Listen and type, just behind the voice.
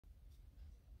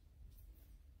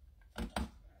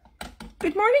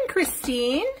Good morning,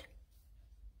 Christine.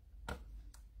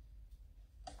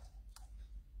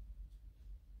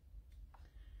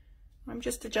 I'm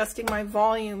just adjusting my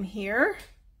volume here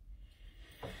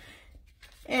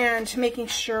and making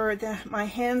sure that my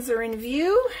hands are in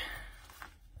view.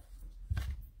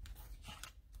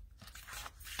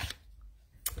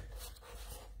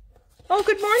 Oh,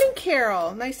 good morning,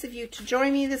 Carol. Nice of you to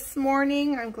join me this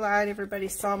morning. I'm glad everybody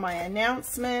saw my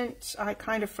announcement. I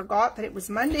kind of forgot that it was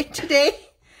Monday today.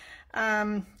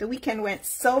 The weekend went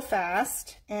so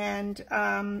fast, and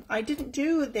I didn't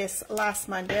do this last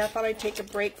Monday. I thought I'd take a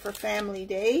break for Family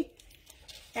Day.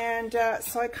 And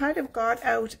so I kind of got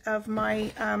out of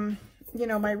my,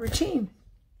 my routine.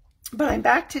 But I'm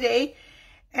back today.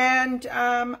 And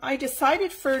I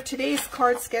decided for today's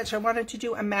card sketch, I wanted to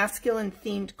do a masculine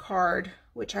themed card,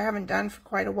 which I haven't done for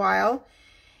quite a while.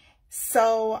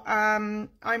 So I'm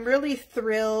really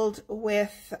thrilled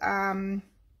with the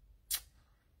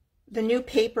new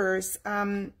papers.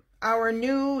 Our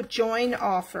new join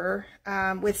offer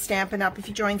with Stampin' Up. If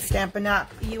you join Stampin'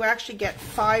 Up, you actually get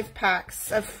 5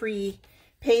 packs of free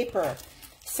paper.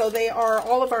 So they are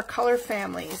all of our color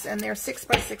families, and they're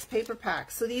 6x6 paper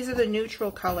packs. So these are the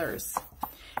neutral colors,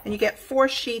 and you get 4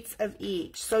 sheets of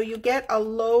each. So you get a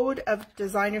load of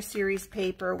designer series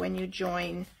paper when you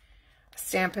join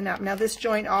Stampin' Up. Now this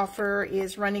joint offer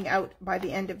is running out by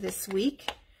the end of this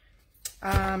week,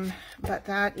 but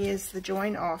that is the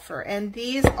join offer. And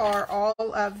these are all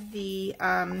of the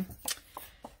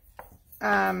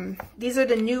these are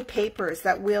the new papers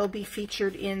that will be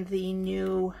featured in the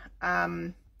new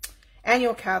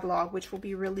annual catalog, which will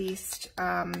be released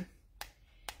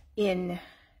in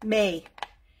May.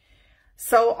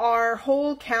 So our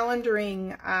whole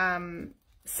calendaring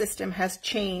system has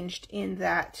changed in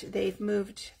that they've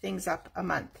moved things up a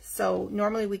month. So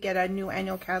normally we get a new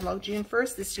annual catalog June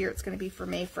 1st. This year it's going to be for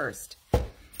May 1st.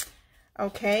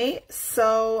 Okay,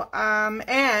 so,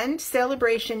 and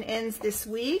Celebration ends this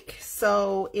week.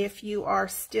 So if you are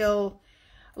still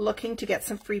looking to get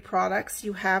some free products,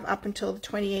 you have up until the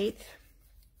 28th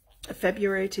of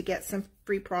February to get some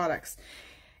free products.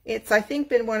 It's, I think,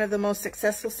 been one of the most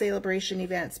successful Celebration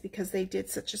events because they did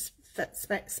such a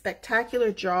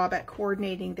spectacular job at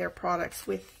coordinating their products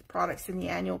with products in the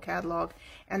annual catalog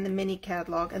and the mini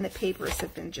catalog, and the papers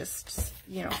have been just,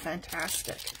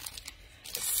 fantastic.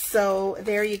 So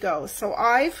there you go. So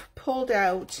I've pulled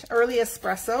out Early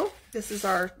Espresso. This is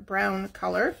our brown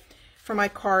color for my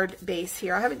card base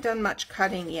here. I haven't done much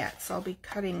cutting yet, so I'll be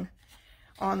cutting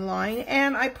online.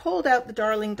 And I pulled out the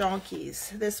Darling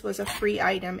Donkeys. This was a free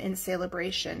item in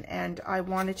Celebration, and I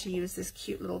wanted to use this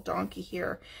cute little donkey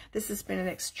here. This has been an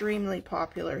extremely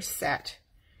popular set.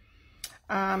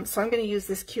 So I'm going to use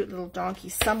this cute little donkey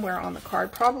somewhere on the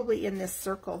card, probably in this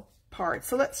circle part.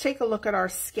 So let's take a look at our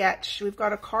sketch. We've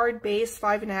got a card base,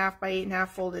 5.5 by 8.5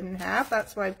 folded in half.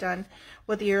 That's what I've done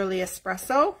with the Early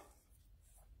Espresso.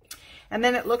 And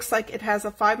then it looks like it has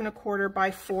a 5.25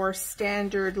 by 4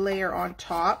 standard layer on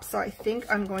top. So I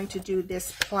think I'm going to do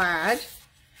this plaid.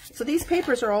 So these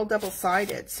papers are all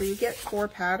double-sided, so you get 4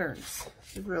 patterns.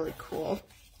 It's really cool.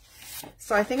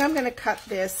 So I think I'm going to cut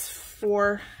this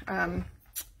 4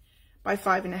 by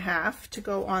 5.5 to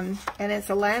go on, and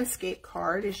it's a landscape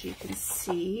card, as you can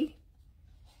see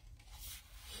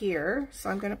here. So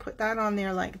I'm going to put that on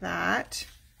there like that.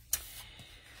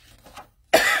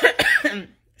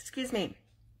 Excuse me.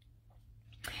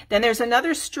 Then there's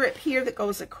another strip here that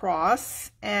goes across,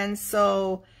 and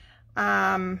so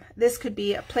this could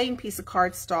be a plain piece of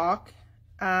cardstock,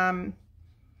 and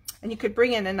you could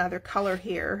bring in another color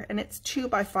here, and it's 2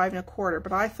 by 5.25,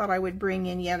 but I thought I would bring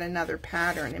in yet another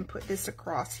pattern and put this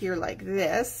across here like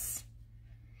this.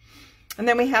 And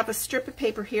then we have a strip of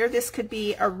paper here. This could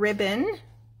be a ribbon,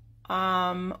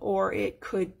 or it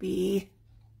could be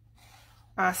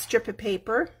a strip of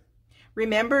paper.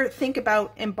 Remember, think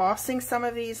about embossing some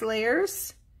of these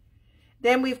layers.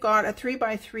 Then we've got a 3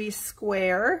 by 3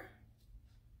 square,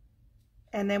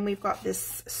 and then we've got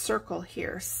this circle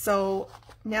here. So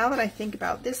now that I think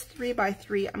about this 3 by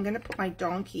 3, I'm going to put my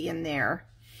donkey in there,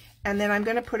 and then I'm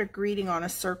going to put a greeting on a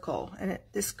circle, and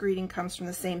this greeting comes from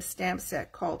the same stamp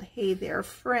set called Hey There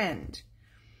Friend.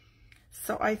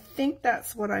 So I think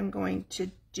that's what I'm going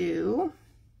to do.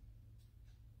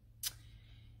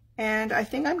 And I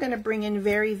think I'm going to bring in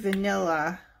Very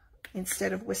Vanilla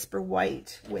instead of Whisper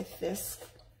White with this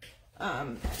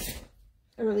Early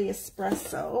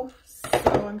Espresso.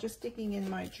 So I'm just digging in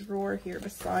my drawer here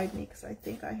beside me because I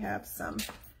think I have some.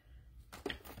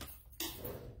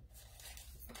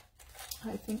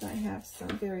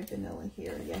 Very Vanilla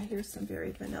here. Yeah, here's some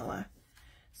Very Vanilla.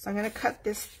 So I'm going to cut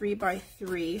this 3 by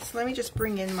 3. So let me just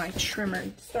bring in my trimmer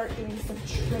and start doing some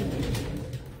trimming.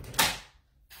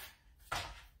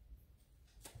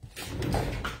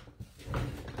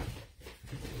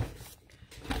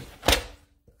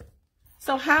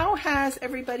 So how has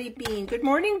everybody been? Good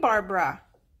morning, Barbara.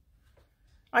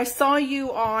 I saw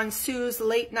you on Sue's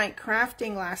late night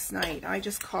crafting last night. I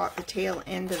just caught the tail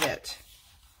end of it.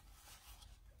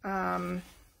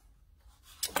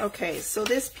 Okay, so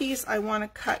this piece I want to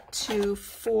cut to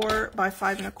 4 by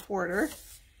 5 1/4.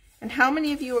 And how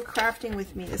many of you are crafting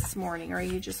with me this morning, or are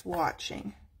you just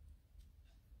watching?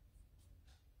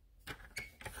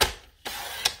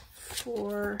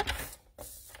 4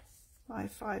 by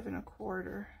 5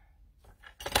 1/4.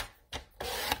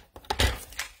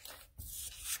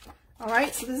 All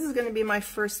right, so this is going to be my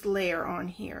first layer on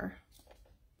here,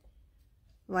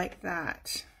 like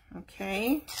that.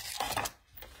 Okay.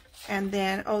 And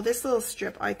then, oh, this little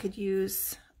strip I could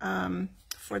use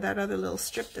for that other little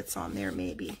strip that's on there,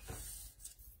 maybe.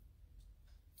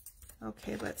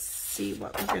 Okay, let's see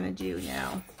what we're going to do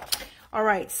now. All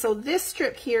right, so this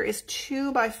strip here is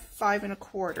 2 by 5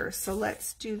 1/4. So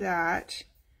let's do that.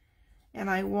 And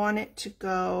I want it to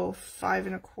go 5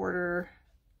 1/4.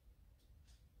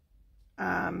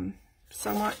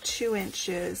 So I want 2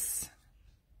 inches.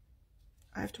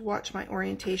 I have to watch my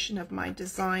orientation of my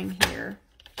design here.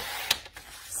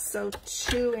 So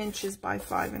 2 inches by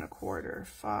 5 1/4,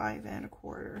 5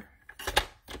 1/4.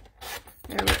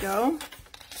 There we go.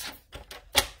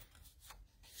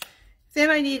 Then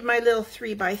I need my little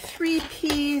 3 by 3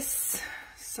 piece.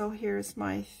 So here's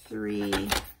my 3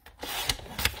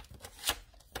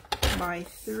 by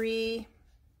 3.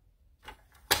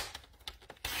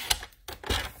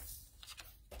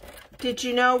 Did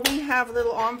you know we have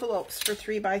little envelopes for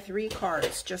 3 by 3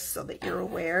 cards, just so that you're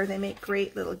aware. They make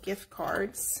great little gift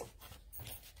cards.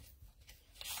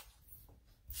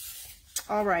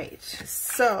 All right,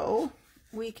 so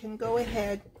we can go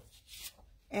ahead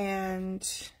and,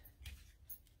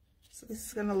 so this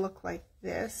is going to look like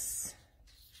this.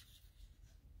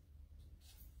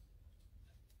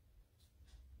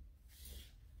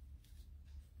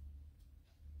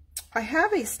 I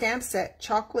have a stamp set,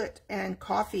 chocolate and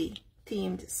coffee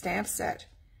themed stamp set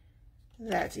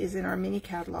that is in our mini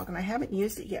catalog, and I haven't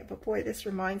used it yet, but boy, this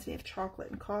reminds me of chocolate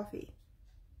and coffee.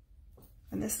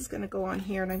 And this is going to go on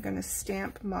here, and I'm going to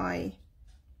stamp my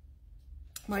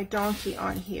donkey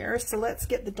on here. So let's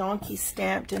get the donkey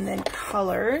stamped and then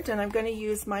colored, and I'm going to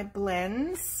use my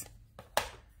blends.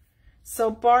 So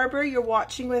Barbara, you're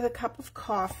watching with a cup of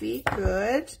coffee.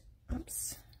 Good.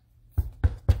 Oops.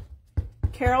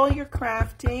 Carol, you're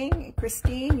crafting.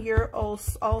 Christine, you're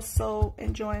also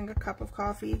enjoying a cup of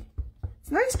coffee.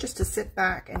 It's nice just to sit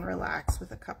back and relax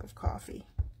with a cup of coffee.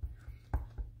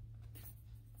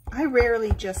 I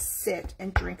rarely just sit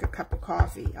and drink a cup of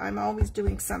coffee. I'm always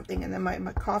doing something, and then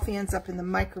my coffee ends up in the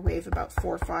microwave about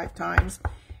 4 or 5 times,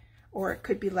 or it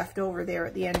could be left over there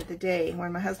at the end of the day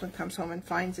when my husband comes home and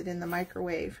finds it in the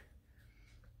microwave.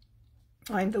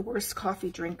 I'm the worst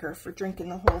coffee drinker for drinking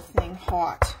the whole thing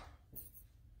hot.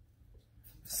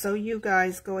 So you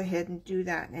guys go ahead and do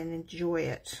that and enjoy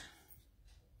it.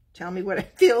 Tell me what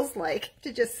it feels like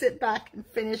to just sit back and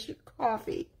finish your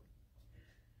coffee.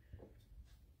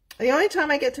 The only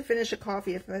time I get to finish a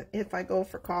coffee if I go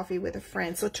for coffee with a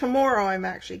friend. So tomorrow I'm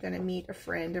actually going to meet a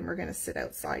friend, and we're going to sit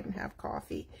outside and have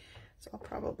coffee. So I'll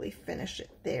probably finish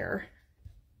it there.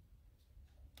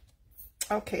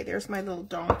 Okay, there's my little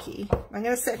donkey. I'm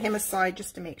going to set him aside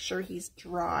just to make sure he's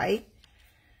dry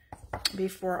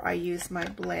before I use my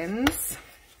blends.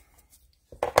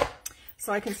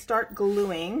 So I can start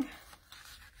gluing.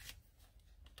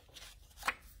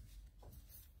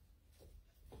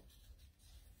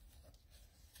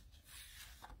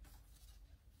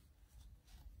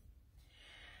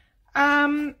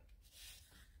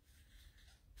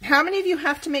 How many of you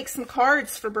have to make some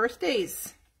cards for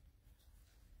birthdays?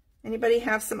 Anybody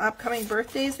have some upcoming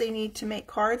birthdays they need to make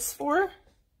cards for?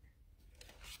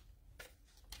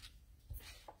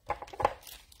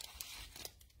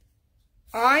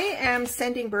 I am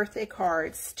sending birthday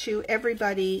cards to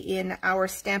everybody in our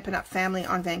Stampin' Up! Family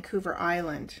on Vancouver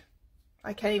Island.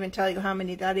 I can't even tell you how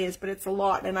many that is, but it's a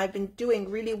lot, and I've been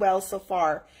doing really well so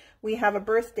far. We have a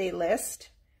birthday list,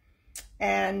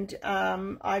 and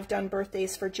I've done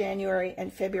birthdays for January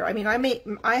and February. I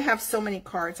mean, I have so many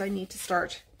cards. I need to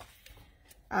start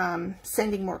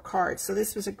sending more cards. So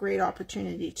this was a great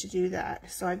opportunity to do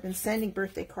that. So I've been sending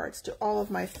birthday cards to all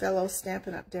of my fellow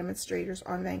Stampin' Up! Demonstrators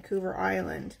on Vancouver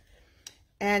Island.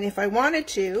 And if I wanted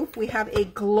to, we have a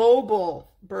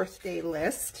global birthday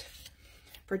list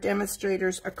for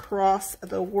demonstrators across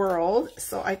the world.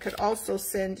 So I could also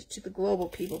send to the global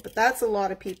people, but that's a lot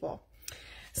of people.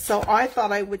 So I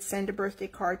thought I would send a birthday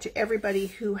card to everybody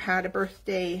who had a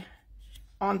birthday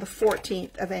on the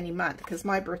 14th of any month, because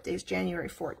my birthday is January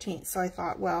 14th. So I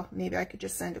thought, well, maybe I could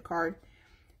just send a card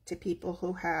to people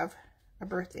who have a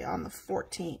birthday on the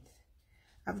 14th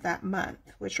of that month,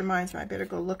 which reminds me, I better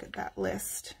go look at that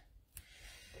list.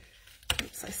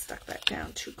 Oops, I stuck that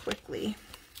down too quickly.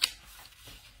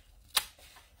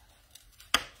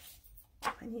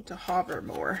 I need to hover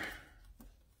more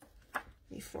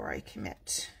before I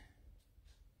commit.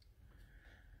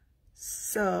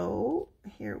 So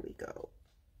here we go.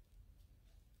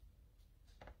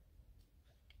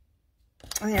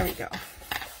 There we go.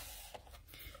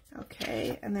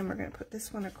 Okay, and then we're going to put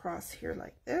this one across here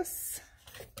like this.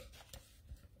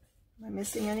 Am I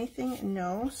missing anything?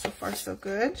 No, so far so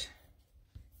good.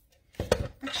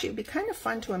 Actually, it'd be kind of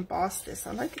fun to emboss this.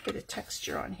 I like a bit of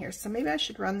texture on here, so maybe I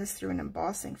should run this through an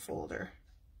embossing folder.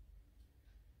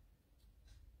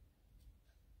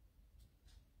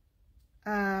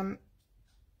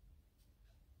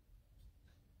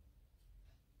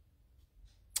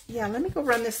 Yeah, let me go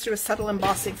run this through a subtle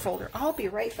embossing folder. I'll be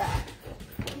right back.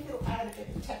 I think it'll add a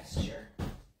bit of texture.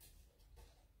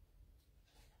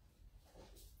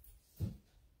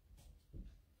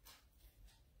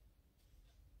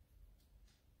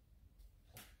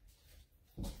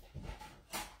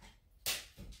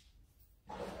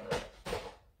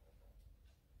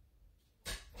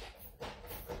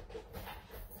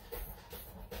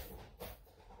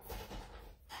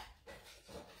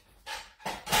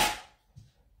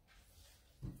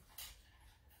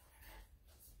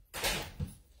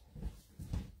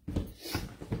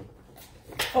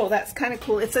 Oh, that's kind of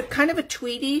cool. It's a kind of a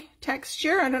tweedy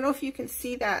texture. I don't know if you can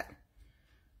see that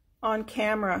on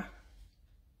camera.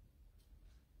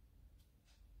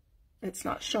 It's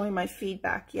not showing my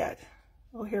feedback yet.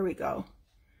 Oh, here we go.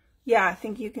 Yeah, I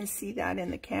think you can see that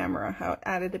in the camera, how it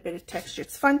added a bit of texture.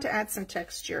 It's fun to add some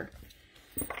texture.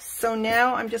 So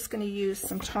now I'm just going to use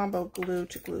some Tombow glue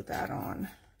to glue that on.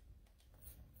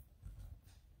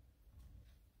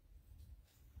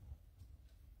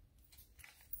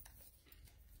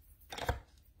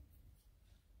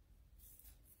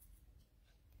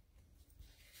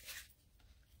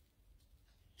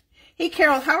 Hey,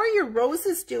 Carol, how are your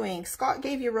roses doing? Scott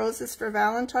gave you roses for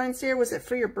Valentine's Day, or was it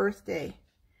for your birthday?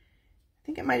 I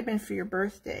think it might have been for your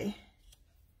birthday.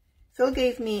 Phil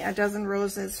gave me a dozen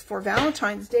roses for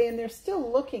Valentine's Day, and they're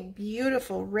still looking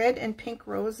beautiful. Red and pink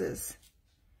roses.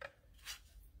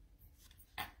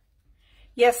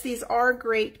 Yes, these are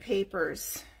great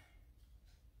papers.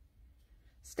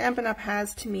 Stampin' Up!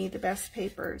 Has, to me, the best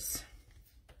papers.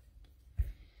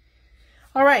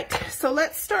 All right, so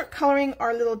let's start coloring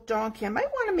our little donkey. I might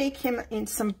want to make him in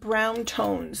some brown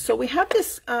tones. So we have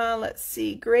this, let's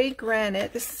see, gray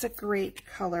granite. This is a great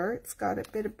color. It's got a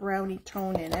bit of browny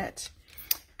tone in it.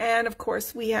 And of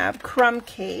course we have crumb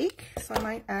cake. So I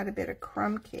might add a bit of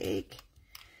crumb cake.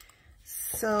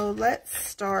 So let's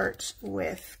start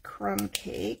with crumb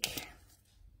cake.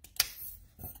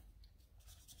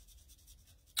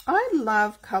 I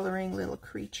love coloring little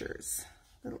creatures.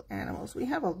 Little animals. We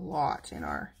have a lot in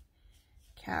our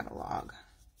catalog.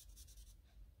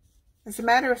 As a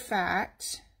matter of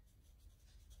fact,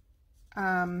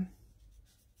 I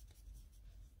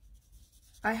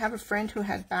have a friend who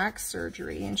had back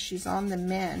surgery and she's on the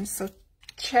mend. So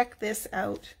check this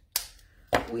out.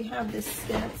 We have this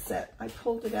stamp set. I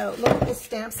pulled it out. Look at this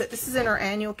stamp set. This is in our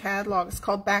annual catalog. It's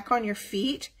called Back on Your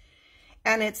Feet.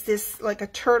 And it's this like a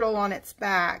turtle on its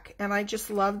back. And I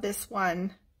just love this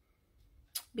one,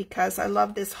 because I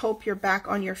love this, hope you're back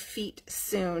on your feet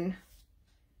soon.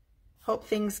 Hope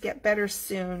things get better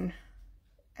soon.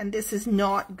 And this is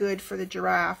not good for the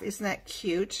giraffe. Isn't that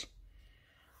cute?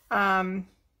 Yeah,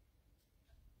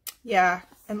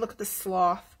 and look at the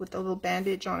sloth with the little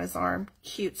bandage on his arm.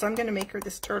 Cute. So I'm going to make her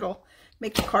this turtle,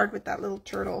 make the card with that little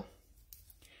turtle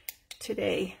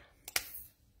today.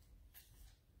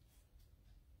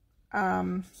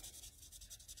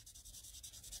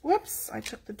 Whoops, I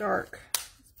took the dark.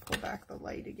 Pull back the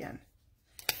light again.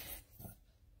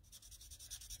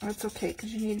 That's okay,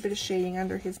 because you need a bit of shading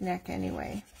under his neck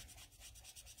anyway.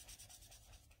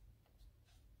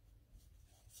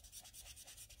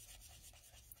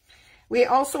 We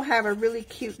also have a really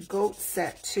cute goat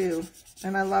set too,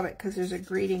 and I love it because there's a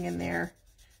greeting in there.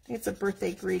 I think it's a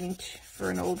birthday greeting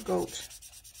for an old goat.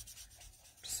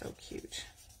 So cute.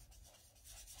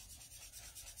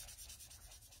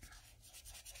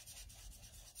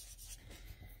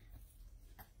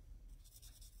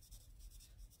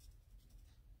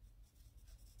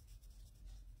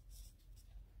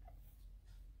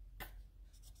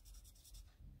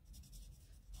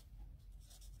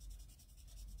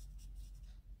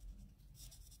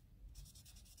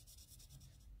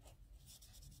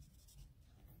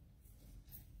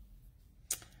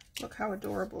 Look how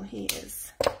adorable he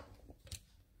is.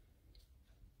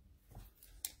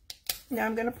 Now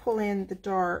I'm going to pull in the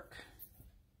dark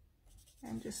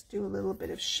and just do a little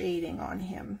bit of shading on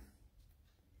him.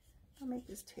 I'll make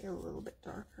his tail a little bit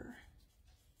darker.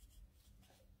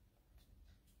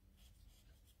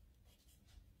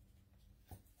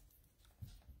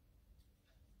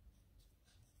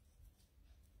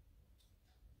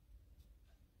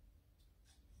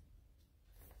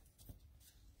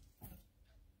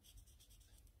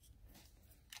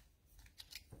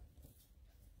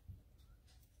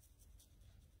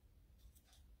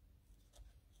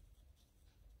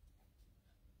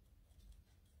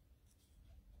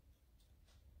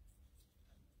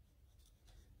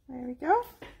 There we go.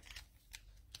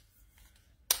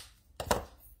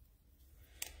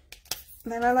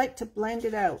 Then I like to blend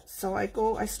it out. So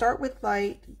I start with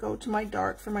light, go to my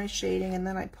dark for my shading, and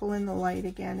then I pull in the light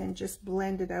again and just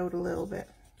blend it out a little bit.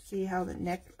 See how the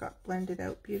neck got blended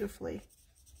out beautifully.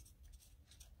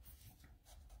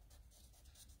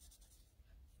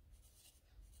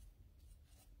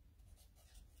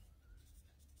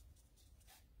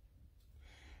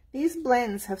 These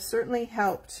blends have certainly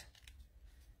helped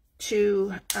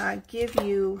to give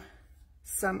you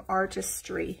some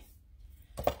artistry.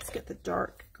 Let's get the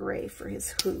dark gray for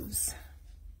his hooves.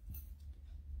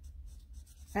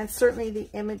 And certainly the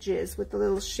images with the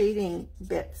little shading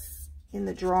bits in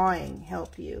the drawing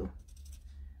help you.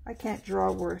 I can't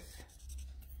draw worth.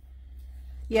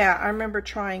 Yeah, I remember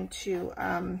trying to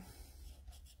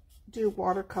do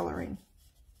watercoloring.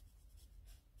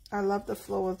 I love the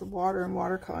flow of the water in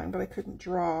watercoloring, but I couldn't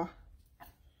draw.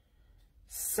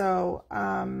 So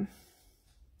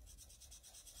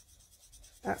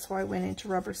that's why I went into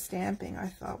rubber stamping. I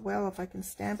thought, well, if I can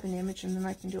stamp an image, and then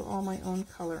I can do all my own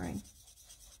coloring.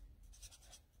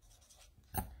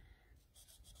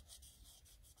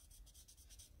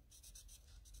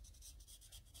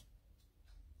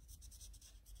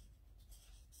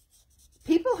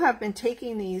 People have been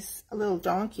taking these little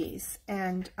donkeys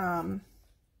and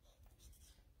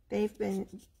they've been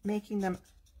making them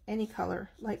any color,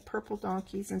 like purple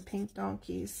donkeys and pink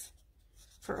donkeys,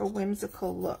 for a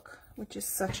whimsical look, which is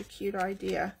such a cute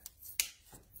idea.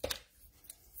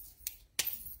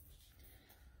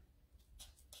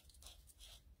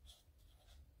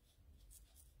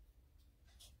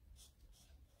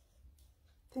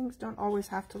 Things don't always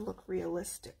have to look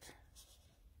realistic.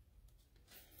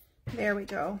 There we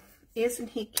go. Isn't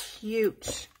he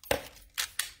cute?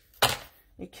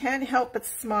 You can't help but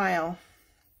smile.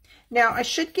 Now, I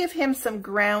should give him some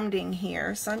grounding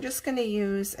here, so I'm just going to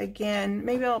use, again,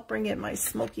 maybe I'll bring in my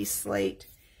smoky slate.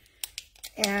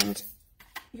 And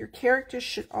your characters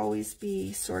should always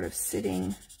be sort of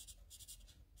sitting,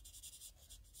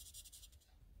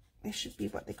 they should be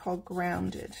what they call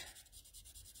grounded.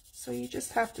 So you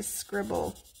just have to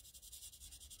scribble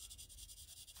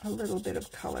a little bit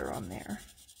of color on there.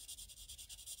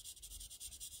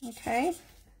 Okay?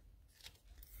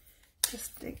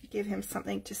 Just to give him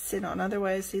something to sit on.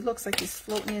 Otherwise, he looks like he's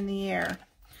floating in the air.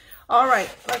 All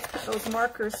right, let's put those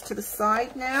markers to the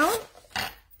side now.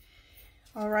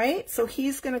 All right, so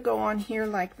he's going to go on here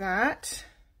like that.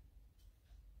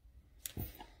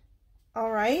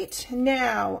 All right,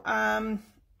 now,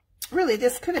 really,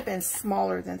 this could have been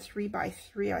smaller than 3 by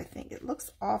 3, I think. It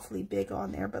looks awfully big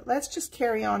on there, but let's just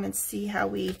carry on and see how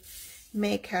we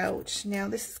make out. Now,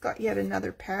 this has got yet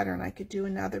another pattern. I could do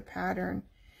another pattern.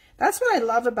 That's what I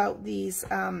love about these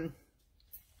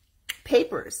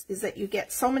papers, is that you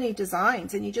get so many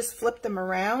designs and you just flip them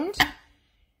around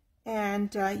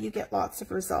and you get lots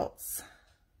of results.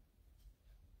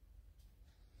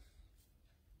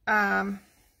 It's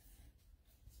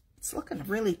looking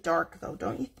really dark though,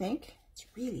 don't you think? It's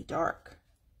really dark.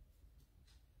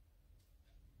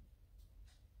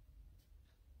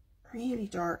 Really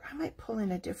dark. I might pull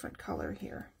in a different color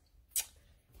here.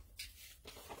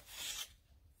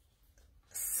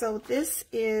 So this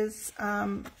is,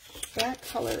 that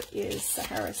color is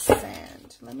Sahara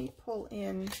Sand. Let me pull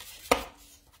in,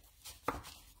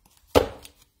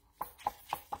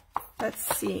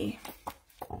 let's see.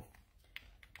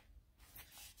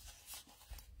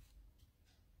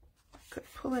 Could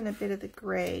pull in a bit of the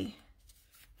gray,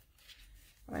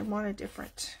 but I want a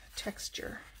different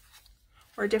texture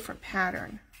or a different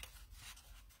pattern.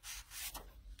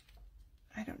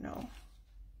 I don't know.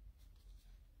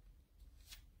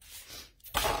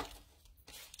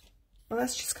 Well,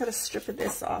 let's just cut a strip of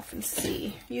this off and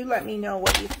see. You let me know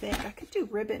what you think. I could do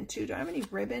ribbon too. Do I have any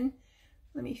ribbon?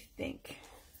 Let me think.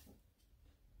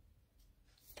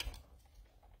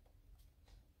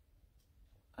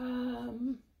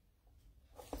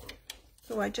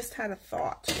 Oh, I just had a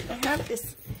thought. I have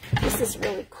this is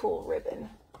really cool ribbon.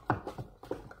 Of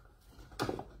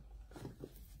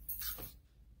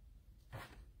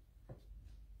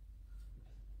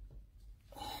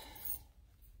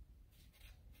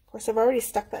course, I've already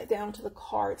stuck that down to the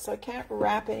card, so I can't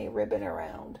wrap any ribbon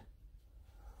around.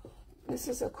 This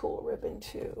is a cool ribbon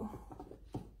too.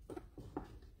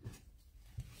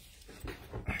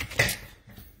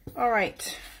 All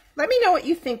right. Let me know what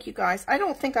you think, you guys. I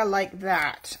don't think I like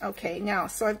that. Okay, now,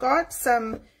 so I've got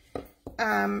some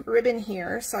ribbon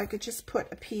here, so I could just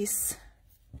put a piece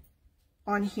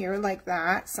on here like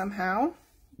that somehow.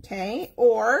 Okay,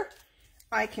 or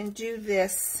I can do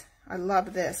this. I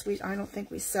love this. I don't think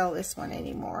we sell this one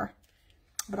anymore,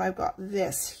 but I've got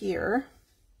this here.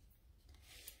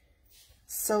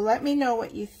 So let me know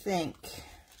what you think.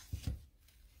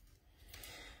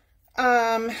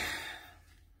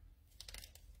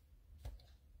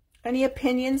 Any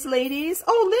opinions, ladies?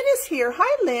 Oh, Lynn is here.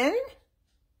 Hi, Lynn.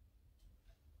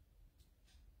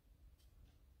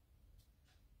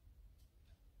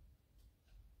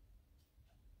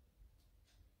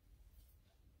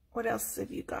 What else are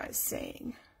you guys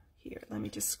saying? Here, let me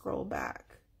just scroll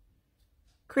back.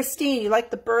 Christine, you like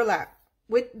the burlap?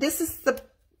 This is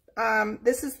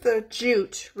the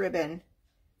jute ribbon.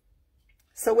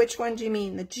 So which one do you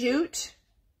mean? The jute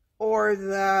or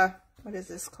the, what is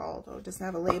this called? Oh, it doesn't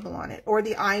have a label on it. Or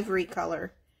the ivory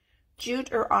color.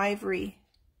 Jute or ivory.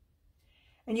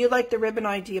 And you like the ribbon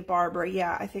idea, Barbara.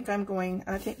 Yeah, I think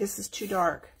this is too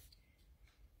dark.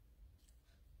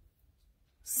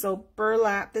 So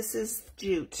burlap, this is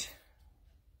jute.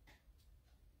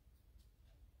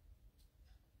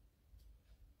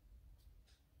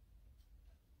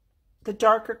 The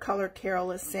darker color,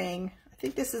 Carol is saying. I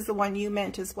think this is the one you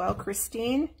meant as well,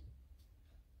 Christine.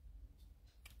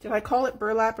 Did I call it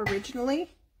burlap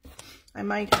originally? I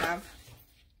might have.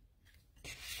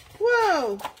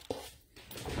 Whoa!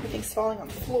 Everything's falling on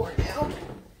the floor now.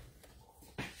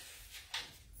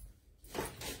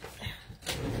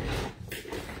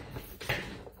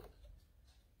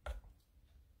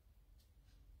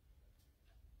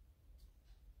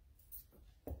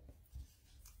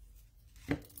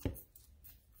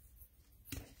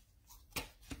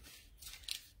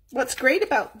 What's great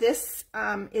about this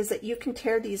is that you can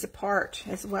tear these apart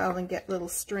as well and get little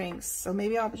strings. So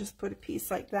maybe I'll just put a piece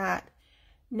like that.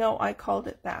 No, I called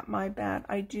it that. My bad.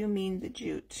 I do mean the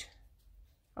jute.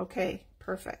 Okay,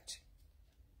 perfect.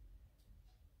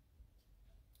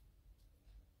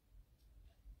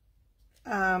 I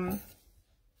can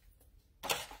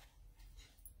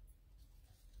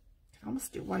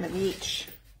almost do one of each.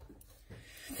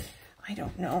 I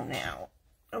don't know now.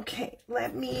 Okay,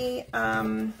 let me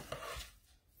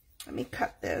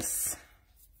cut this.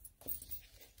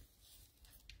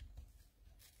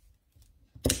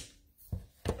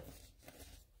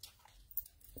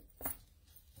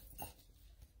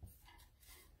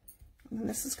 And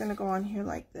this is going to go on here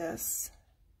like this.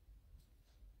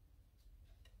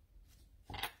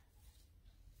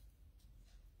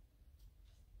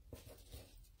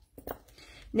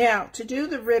 Now, to do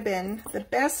the ribbon, the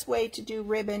best way to do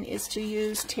ribbon is to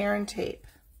use tear and tape.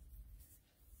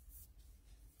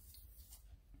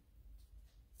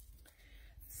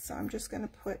 So I'm just going to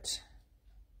put,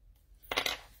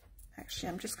 actually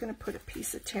I'm just going to put a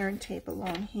piece of tear and tape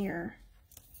along here.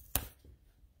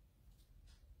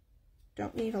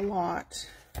 Don't need a lot.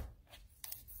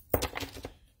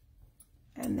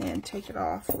 And then take it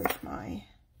off with my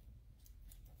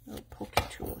little pokey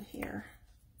tool here.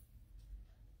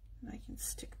 And I can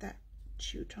stick that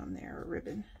jute on there, or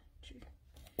ribbon.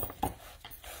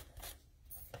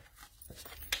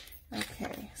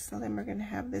 Okay, so then we're going to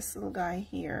have this little guy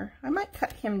here. I might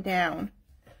cut him down.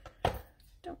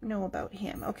 Don't know about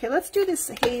him. Okay, let's do this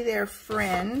Hey There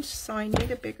Friend. So I need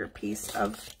a bigger piece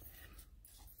of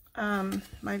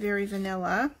my Very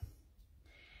Vanilla.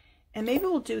 And maybe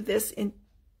we'll do this in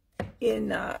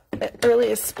Early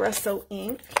Espresso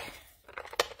ink.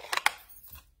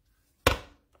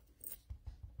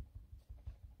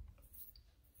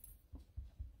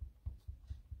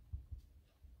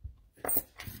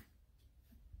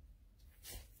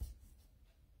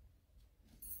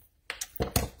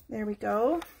 There we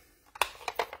go.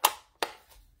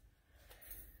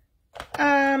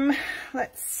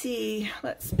 Let's see.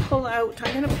 Let's pull out.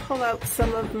 I'm going to pull out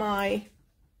some of my,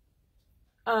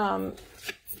 let's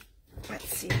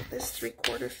see, this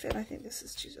 3/4 fit. I think this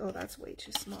is too, oh, that's way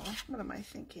too small. What am I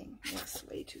thinking? Yes,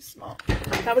 way too small.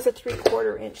 That was a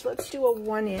 3/4 inch. Let's do a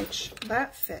 1 inch.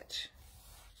 That fit.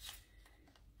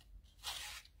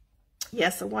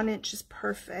 Yes, a 1 inch is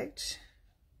perfect.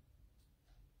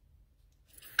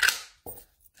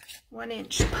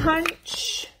 1-inch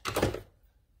punch.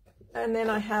 And then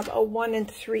I have a 1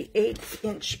 3/8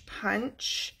 inch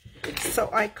punch. So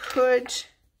I could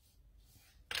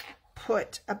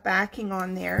put a backing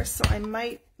on there. So I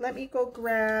might, let me go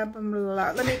grab some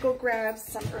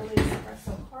early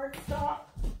espresso cardstock.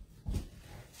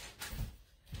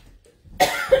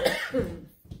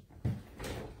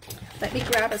 Let me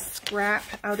grab a scrap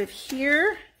out of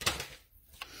here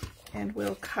and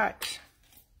we'll punch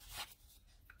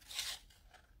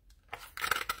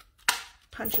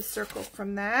a circle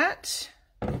from that.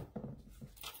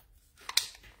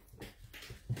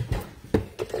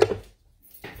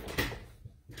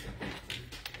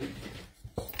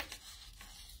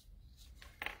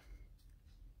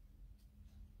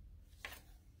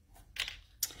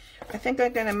 I think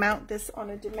I'm going to mount this on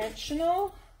a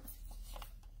dimensional.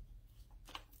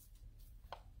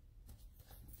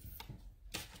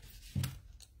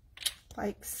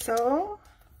 Like so.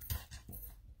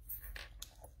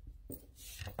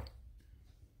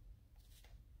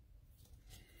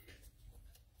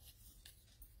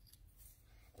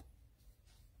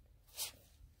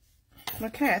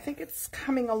 Okay, I think it's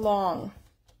coming along.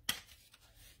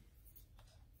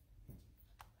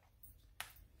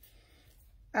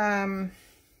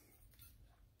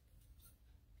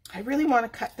 I really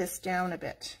want to cut this down a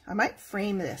bit. I might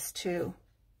frame this too.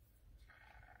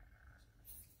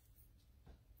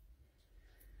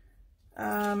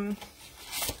 Okay,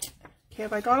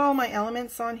 have I got all my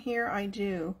elements on here? I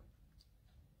do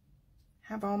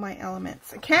have all my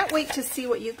elements. I can't wait to see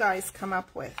what you guys come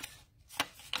up with.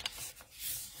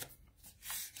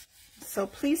 So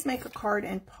please make a card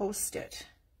and post it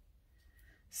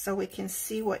so we can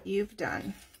see what you've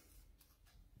done.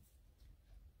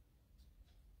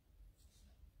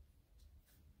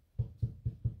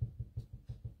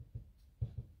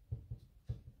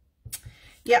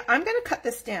 Yeah, I'm going to cut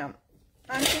this down.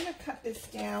 I'm going to cut this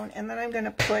down and then I'm going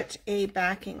to put a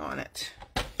backing on it.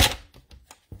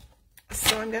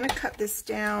 So I'm going to cut this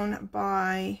down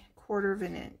by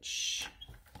 1/4 inch.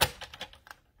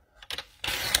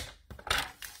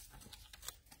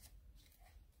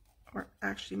 Or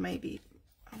actually maybe,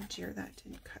 oh dear, that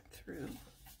didn't cut through.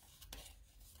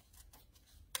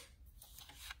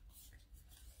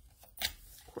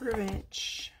 1/4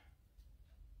 inch.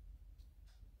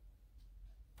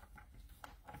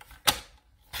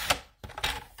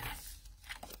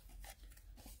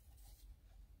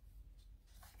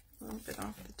 A little bit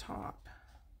off the top.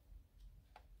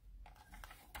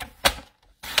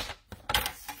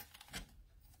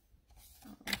 A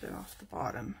little bit off the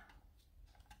bottom.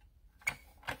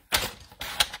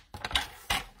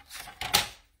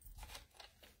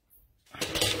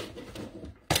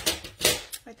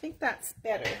 I think that's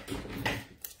better.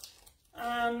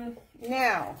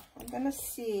 Now, I'm going to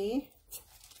see,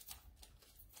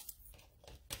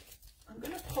 I'm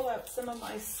going to pull out some of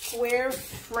my square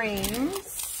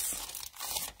frames.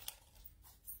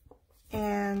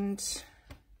 And,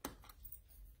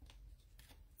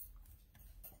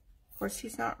 of course,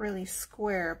 he's not really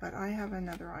square, but I have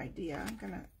another idea.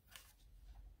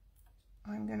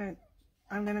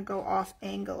 I'm gonna go off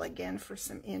angle again for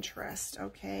some interest,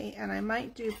 okay? And I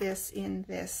might do this in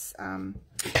this, I'm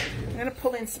gonna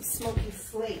pull in some smoky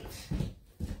slate.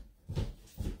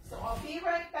 So I'll be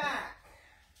right back.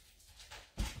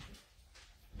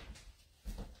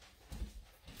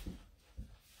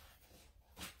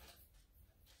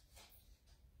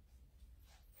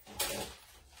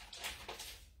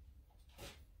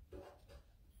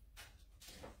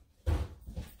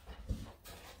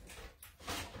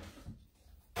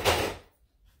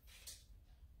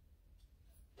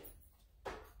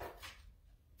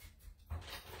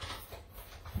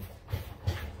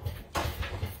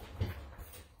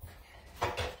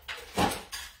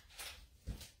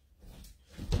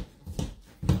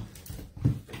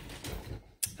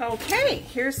 Okay,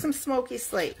 here's some smoky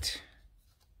slate.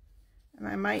 And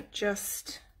I might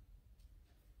just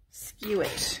skew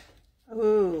it.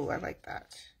 Ooh, I like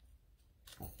that.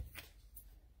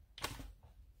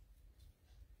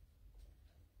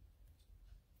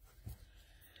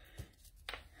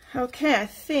 Okay, I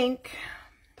think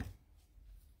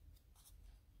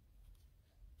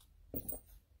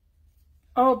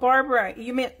oh, Barbara,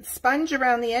 you meant sponge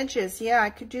around the edges. Yeah,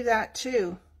 I could do that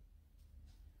too.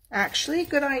 Actually,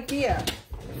 good idea.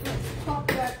 Let's pop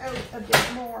that out a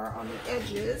bit more on the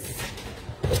edges.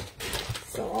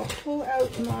 So I'll pull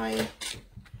out my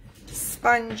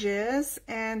sponges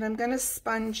and I'm going to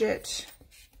sponge it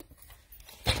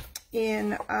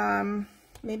in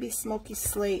maybe smoky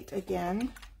slate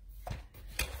again.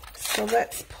 So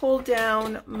let's pull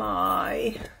down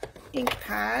my ink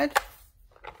pad.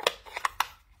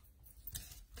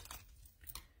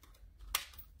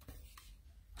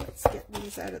 Let's get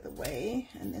these out of the way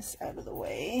and this out of the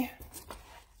way.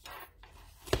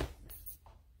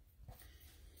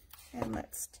 And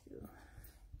let's do...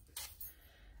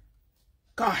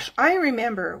 Gosh, I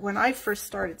remember when I first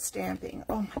started stamping,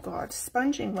 oh my God,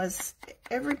 sponging was,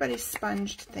 everybody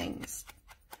sponged things.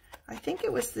 I think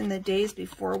it was in the days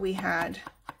before we had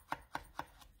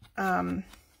our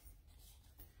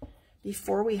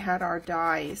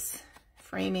dies,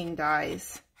 framing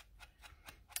dies,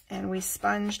 and we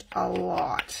sponged a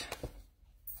lot.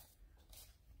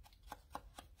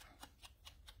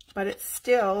 But it's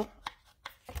still,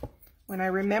 when I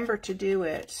remember to do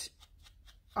it,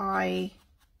 I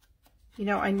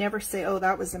never say, oh,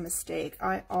 that was a mistake.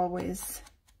 I always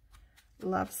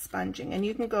love sponging. And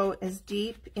you can go as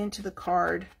deep into the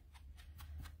card.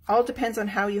 All depends on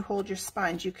how you hold your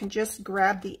sponge. You can just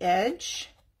grab the edge,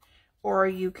 or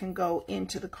you can go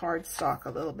into the cardstock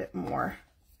a little bit more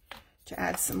to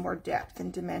add some more depth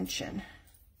and dimension.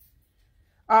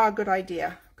 Ah, good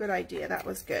idea. Good idea. That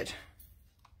was good.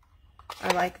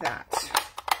 I like that.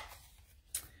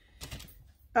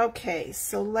 Okay,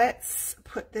 so let's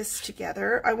put this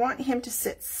together. I want him to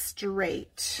sit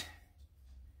straight.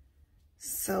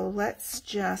 So let's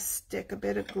just stick a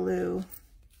bit of glue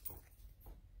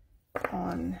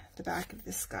on the back of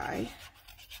this guy.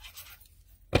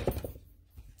 And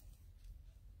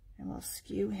we'll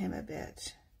skew him a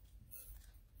bit.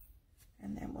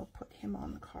 And then we'll put him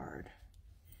on the card.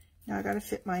 Now I got to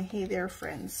fit my hey there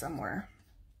friend somewhere.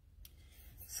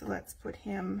 So let's put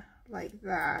him like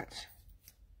that.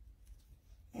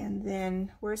 And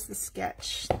then, where's the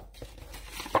sketch?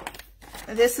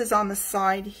 This is on the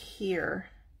side here.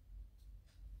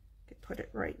 Could put it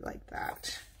right like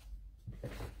that.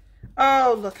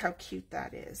 Oh, look how cute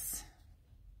that is.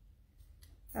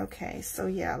 Okay, so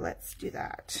yeah, let's do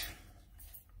that.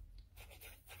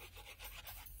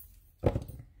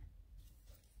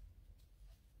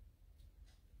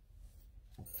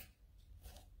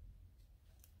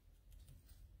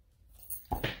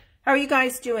 How are you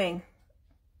guys doing?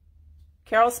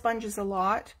 Carol sponges a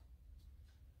lot.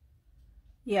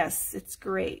 Yes, it's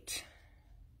great.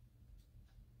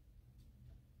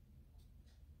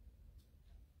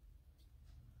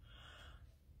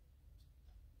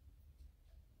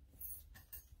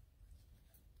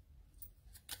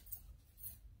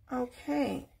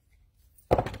 Okay,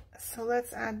 so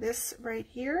let's add this right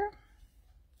here.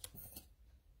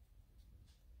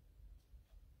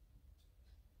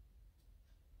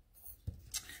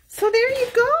 So there you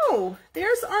go.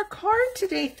 There's our card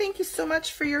today. Thank you so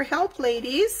much for your help,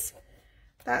 ladies.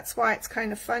 That's why it's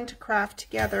kind of fun to craft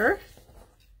together,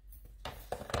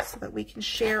 so that we can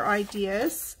share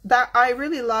ideas. That I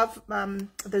really love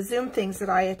the Zoom things that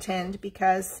I attend,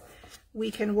 because we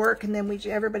can work and then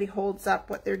everybody holds up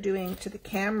what they're doing to the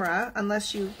camera,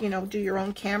 unless you do your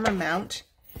own camera mount,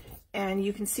 and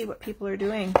you can see what people are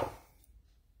doing.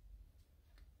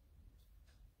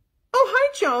 Oh,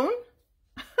 hi, Joan.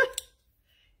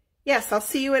 Yes, I'll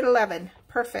see you at 11.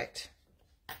 Perfect.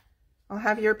 I'll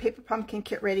have your paper pumpkin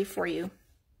kit ready for you.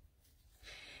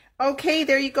 Okay,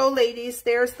 there you go, ladies.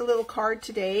 There's the little card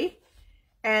today.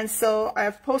 And so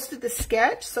I've posted the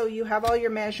sketch, so you have all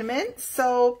your measurements.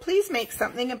 So please make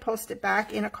something and post it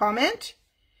back in a comment.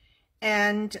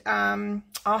 And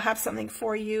I'll have something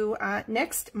for you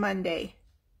next Monday.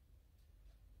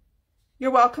 You're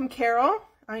welcome, Carol.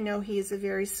 I know he is a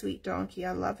very sweet donkey.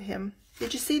 I love him.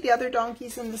 Did you see the other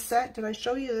donkeys in the set? Did I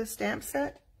show you the stamp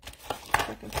set? If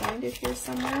I can find it here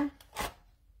somewhere.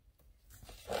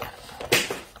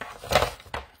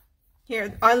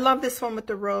 Here, I love this one with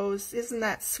the rose. Isn't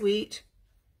that sweet?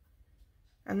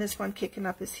 And this one kicking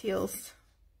up his heels.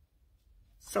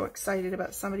 So excited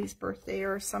about somebody's birthday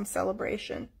or some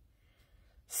celebration.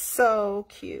 So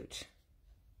cute.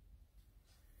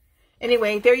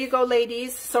 Anyway, there you go,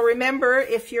 ladies. So remember,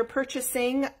 if you're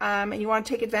purchasing and you want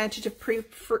to take advantage of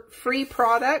free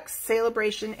products,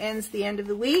 Celebration ends the end of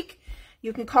the week.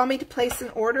 You can call me to place an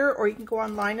order, or you can go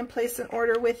online and place an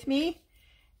order with me.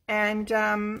 And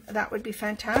that would be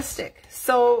fantastic.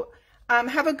 So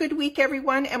have a good week,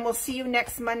 everyone, and we'll see you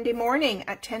next Monday morning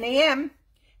at 10 a.m.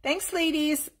 Thanks,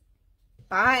 ladies.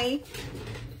 Bye.